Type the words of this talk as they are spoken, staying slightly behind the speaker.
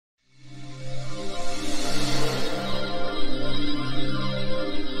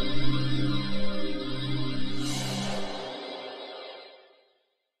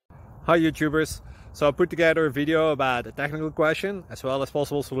Hi YouTubers! So I put together a video about a technical question as well as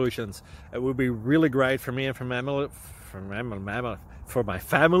possible solutions. It would be really great for me and for my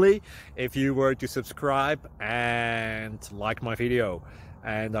family if you were to subscribe and like my video,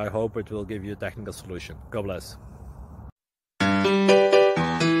 and I hope it will give you a technical solution. God bless.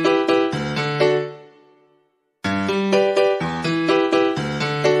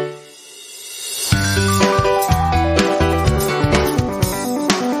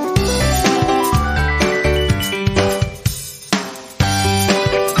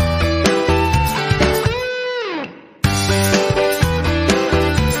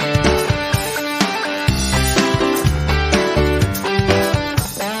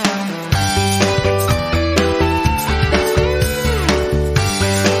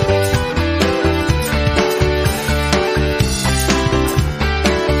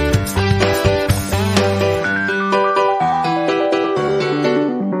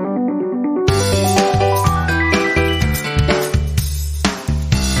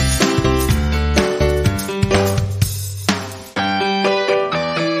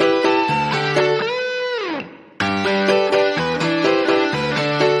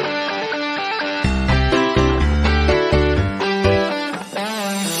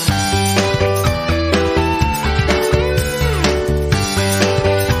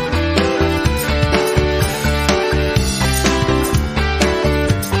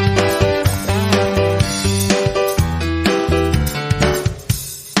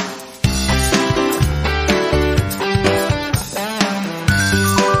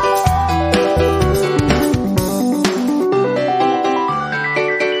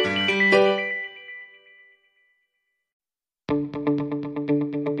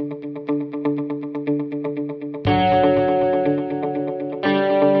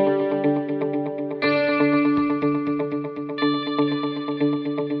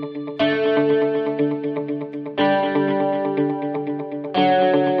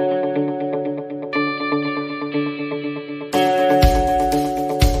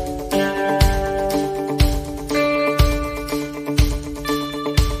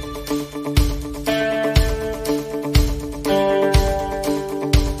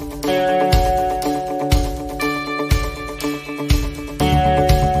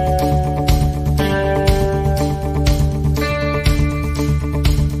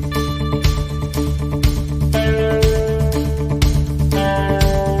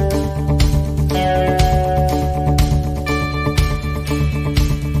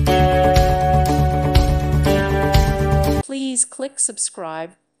 Please click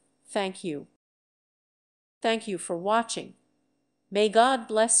subscribe. Thank you. Thank you for watching. May God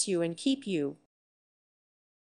bless you and keep you.